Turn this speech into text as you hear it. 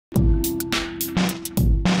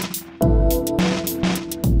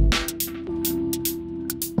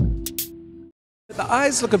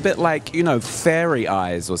eyes look a bit like, you know, fairy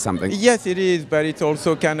eyes or something. Yes, it is, but it's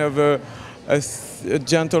also kind of a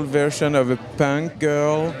gentle version of a punk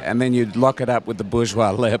girl. And then you'd lock it up with the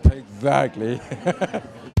bourgeois lip. Exactly.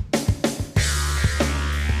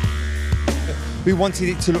 We wanted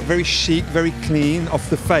it to look very chic, very clean off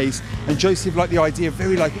the face, and Joseph liked the idea of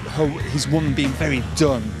very like his woman being very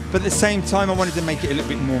done. But at the same time, I wanted to make it a little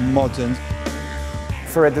bit more modern.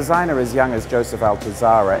 For a designer as young as Joseph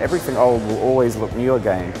Altuzarra, everything old will always look new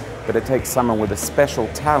again, but it takes someone with a special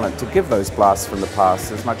talent to give those blasts from the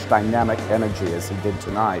past as much dynamic energy as he did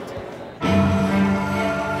tonight.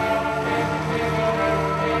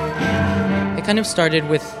 It kind of started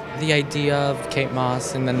with the idea of Kate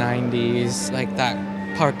Moss in the 90s, like that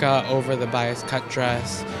parka over the bias cut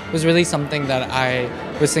dress. It was really something that I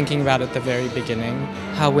was thinking about at the very beginning,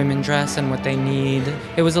 how women dress and what they need.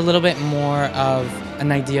 It was a little bit more of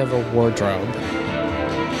an idea of a wardrobe.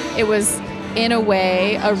 It was, in a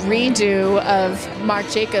way, a redo of Marc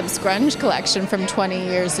Jacobs' grunge collection from 20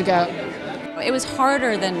 years ago. It was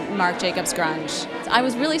harder than Marc Jacobs grunge. I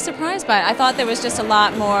was really surprised by it. I thought there was just a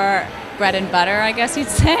lot more bread and butter, I guess you'd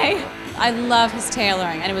say. I love his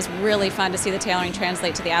tailoring, and it was really fun to see the tailoring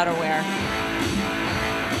translate to the outerwear.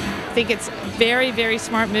 I think it's a very, very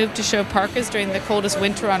smart move to show parkas during the coldest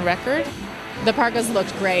winter on record. The parkas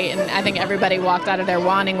looked great, and I think everybody walked out of there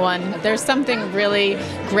wanting one. There's something really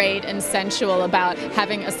great and sensual about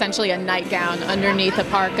having essentially a nightgown underneath a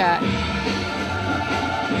parka.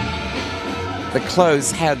 The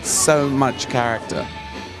clothes had so much character.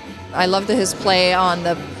 I loved his play on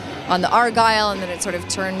the argyle, and then it sort of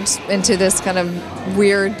turned into this kind of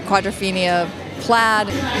weird quadrophenia plaid.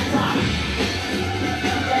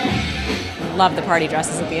 Love the party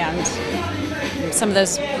dresses at the end. Some of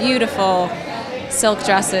those beautiful silk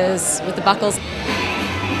dresses with the buckles.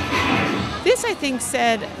 This, I think,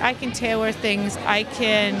 said, I can tailor things, I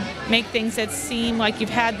can make things that seem like you've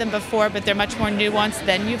had them before, but they're much more nuanced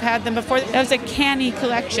than you've had them before. That was a canny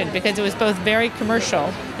collection because it was both very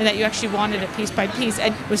commercial and that you actually wanted it piece by piece,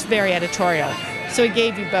 and it was very editorial. So it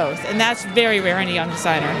gave you both, and that's very rare in a young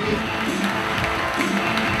designer.